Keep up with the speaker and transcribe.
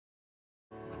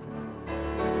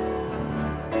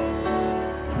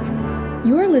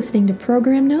You are listening to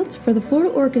Program Notes for the Florida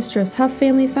Orchestra's Huff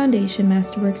Family Foundation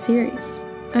Masterworks series.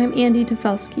 I'm Andy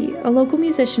Tefelsky, a local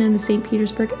musician in the St.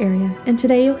 Petersburg area, and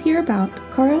today you'll hear about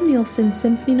Carl Nielsen's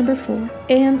Symphony No. 4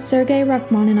 and Sergei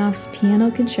Rachmaninoff's Piano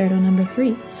Concerto No.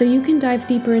 3, so you can dive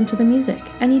deeper into the music,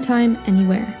 anytime,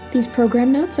 anywhere. These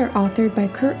program notes are authored by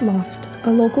Kurt Loft,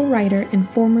 a local writer and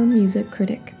former music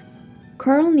critic.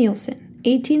 Carl Nielsen,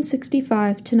 1865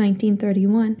 to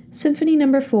 1931, Symphony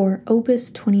No. 4,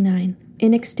 Opus 29,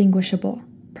 Inextinguishable.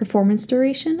 Performance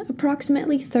duration,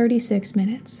 approximately 36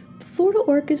 minutes. The Florida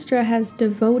Orchestra has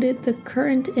devoted the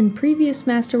current and previous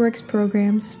Masterworks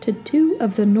programs to two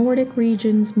of the Nordic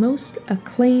region's most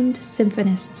acclaimed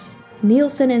symphonists,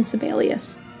 Nielsen and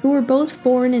Sibelius, who were both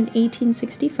born in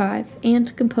 1865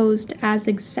 and composed as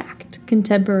exact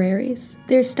contemporaries.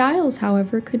 Their styles,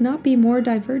 however, could not be more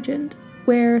divergent.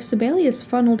 Where Sibelius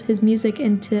funneled his music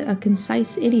into a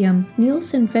concise idiom,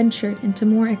 Nielsen ventured into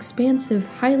more expansive,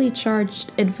 highly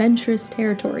charged, adventurous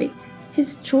territory.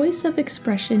 His choice of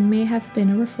expression may have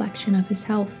been a reflection of his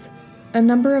health. A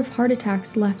number of heart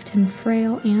attacks left him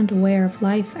frail and aware of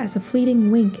life as a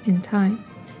fleeting wink in time.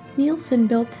 Nielsen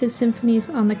built his symphonies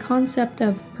on the concept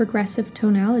of progressive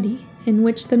tonality, in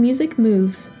which the music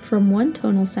moves from one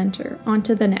tonal center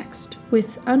onto the next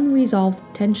with unresolved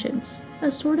tensions,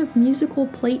 a sort of musical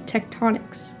plate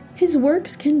tectonics. His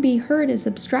works can be heard as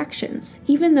abstractions,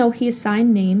 even though he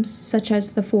assigned names such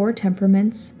as the Four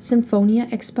Temperaments, Sinfonia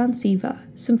Expansiva,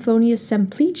 Sinfonia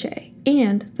Semplice,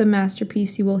 and the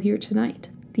masterpiece you will hear tonight,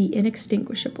 the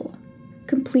Inextinguishable.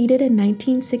 Completed in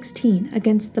 1916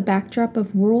 against the backdrop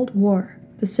of World War,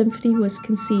 the symphony was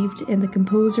conceived in the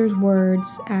composer's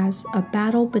words as a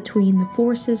battle between the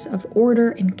forces of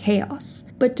order and chaos.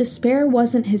 But despair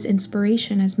wasn't his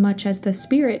inspiration as much as the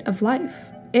spirit of life,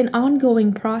 an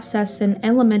ongoing process and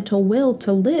elemental will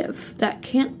to live that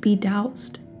can't be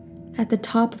doused. At the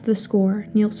top of the score,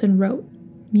 Nielsen wrote,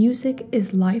 "Music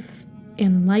is life,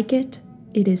 and like it,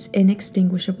 it is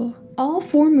inextinguishable." All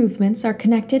four movements are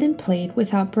connected and played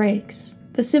without breaks.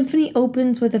 The symphony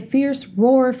opens with a fierce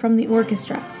roar from the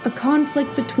orchestra, a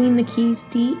conflict between the keys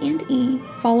D and E,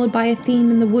 followed by a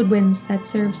theme in the woodwinds that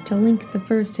serves to link the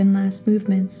first and last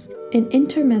movements. An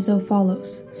intermezzo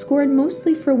follows, scored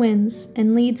mostly for winds,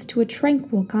 and leads to a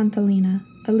tranquil cantilena,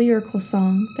 a lyrical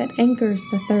song that anchors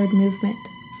the third movement.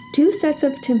 Two sets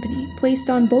of timpani, placed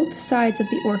on both sides of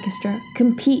the orchestra,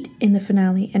 compete in the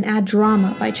finale and add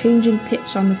drama by changing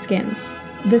pitch on the skims.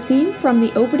 The theme from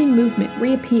the opening movement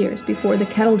reappears before the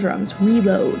kettle drums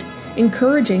reload,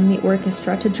 encouraging the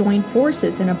orchestra to join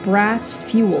forces in a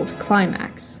brass-fueled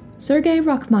climax. Sergei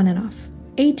Rachmaninoff,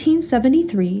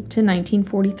 1873 to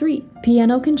 1943,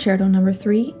 Piano Concerto No.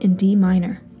 3 in D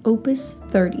minor, Opus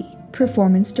 30.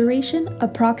 Performance duration,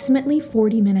 approximately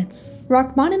 40 minutes.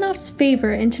 Rachmaninoff's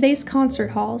favor in today's concert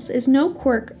halls is no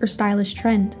quirk or stylish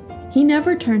trend. He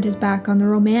never turned his back on the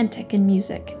romantic in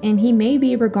music, and he may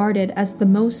be regarded as the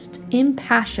most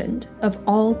impassioned of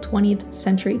all 20th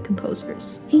century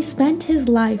composers. He spent his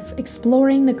life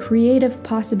exploring the creative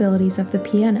possibilities of the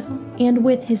piano, and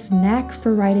with his knack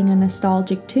for writing a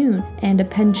nostalgic tune and a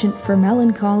penchant for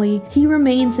melancholy, he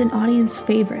remains an audience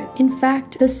favorite. In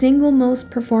fact, the single most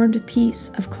performed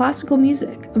piece of classical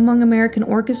music among American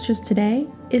orchestras today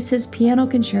is his Piano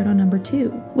Concerto No. 2,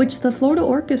 which the Florida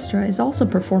Orchestra is also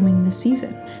performing this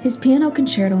season. His Piano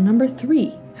Concerto No.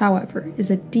 3, however,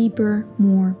 is a deeper,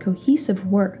 more cohesive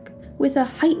work, with a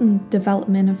heightened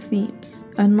development of themes.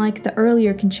 Unlike the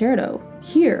earlier concerto,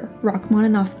 here,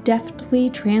 Rachmaninoff deftly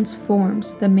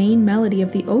transforms the main melody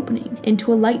of the opening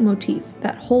into a leitmotif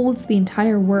that holds the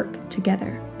entire work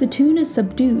together. The tune is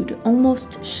subdued,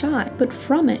 almost shy, but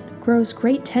from it grows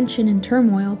great tension and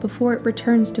turmoil before it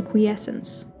returns to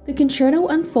quiescence. The concerto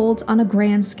unfolds on a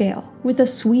grand scale, with a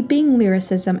sweeping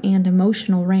lyricism and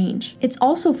emotional range. It's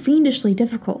also fiendishly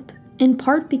difficult, in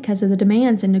part because of the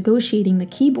demands in negotiating the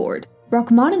keyboard.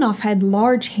 Rachmaninoff had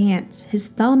large hands. His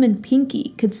thumb and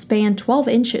pinkie could span 12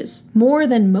 inches, more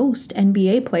than most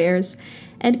NBA players,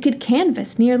 and could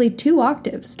canvas nearly 2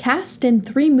 octaves. Cast in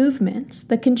 3 movements,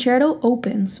 the concerto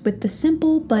opens with the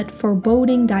simple but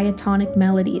foreboding diatonic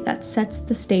melody that sets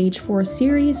the stage for a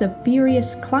series of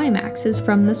furious climaxes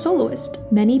from the soloist.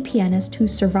 Many pianists who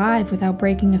survive without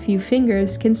breaking a few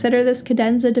fingers consider this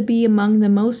cadenza to be among the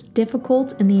most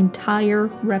difficult in the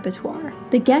entire repertoire.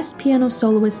 The guest piano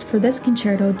soloist for this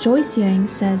concerto, Joyce Yang,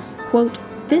 says, quote,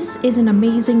 "This is an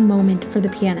amazing moment for the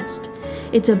pianist.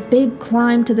 It's a big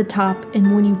climb to the top,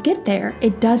 and when you get there,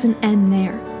 it doesn't end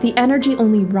there. The energy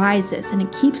only rises, and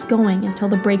it keeps going until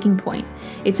the breaking point.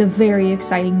 It's a very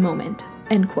exciting moment."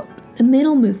 End quote. The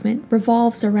middle movement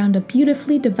revolves around a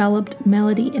beautifully developed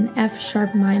melody in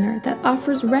F-sharp minor that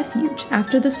offers refuge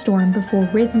after the storm before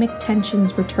rhythmic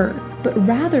tensions return. But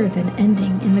rather than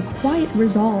ending in the quiet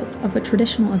resolve of a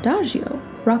traditional adagio,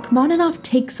 Rachmaninoff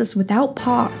takes us without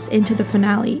pause into the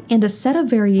finale and a set of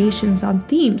variations on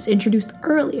themes introduced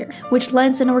earlier, which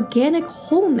lends an organic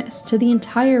wholeness to the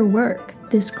entire work.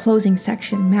 This closing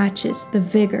section matches the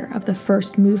vigor of the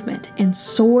first movement and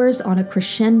soars on a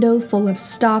crescendo full of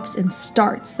stops and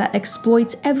starts that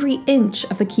exploits every inch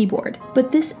of the keyboard.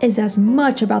 But this is as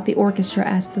much about the orchestra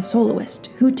as the soloist,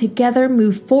 who together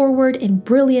move forward in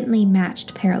brilliantly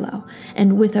matched parallel,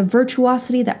 and with a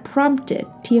virtuosity that prompted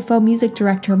TFO music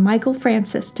director Michael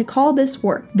Francis to call this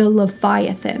work the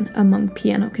Leviathan among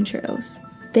piano concertos.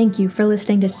 Thank you for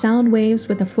listening to Sound Waves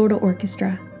with the Florida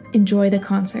Orchestra. Enjoy the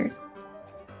concert.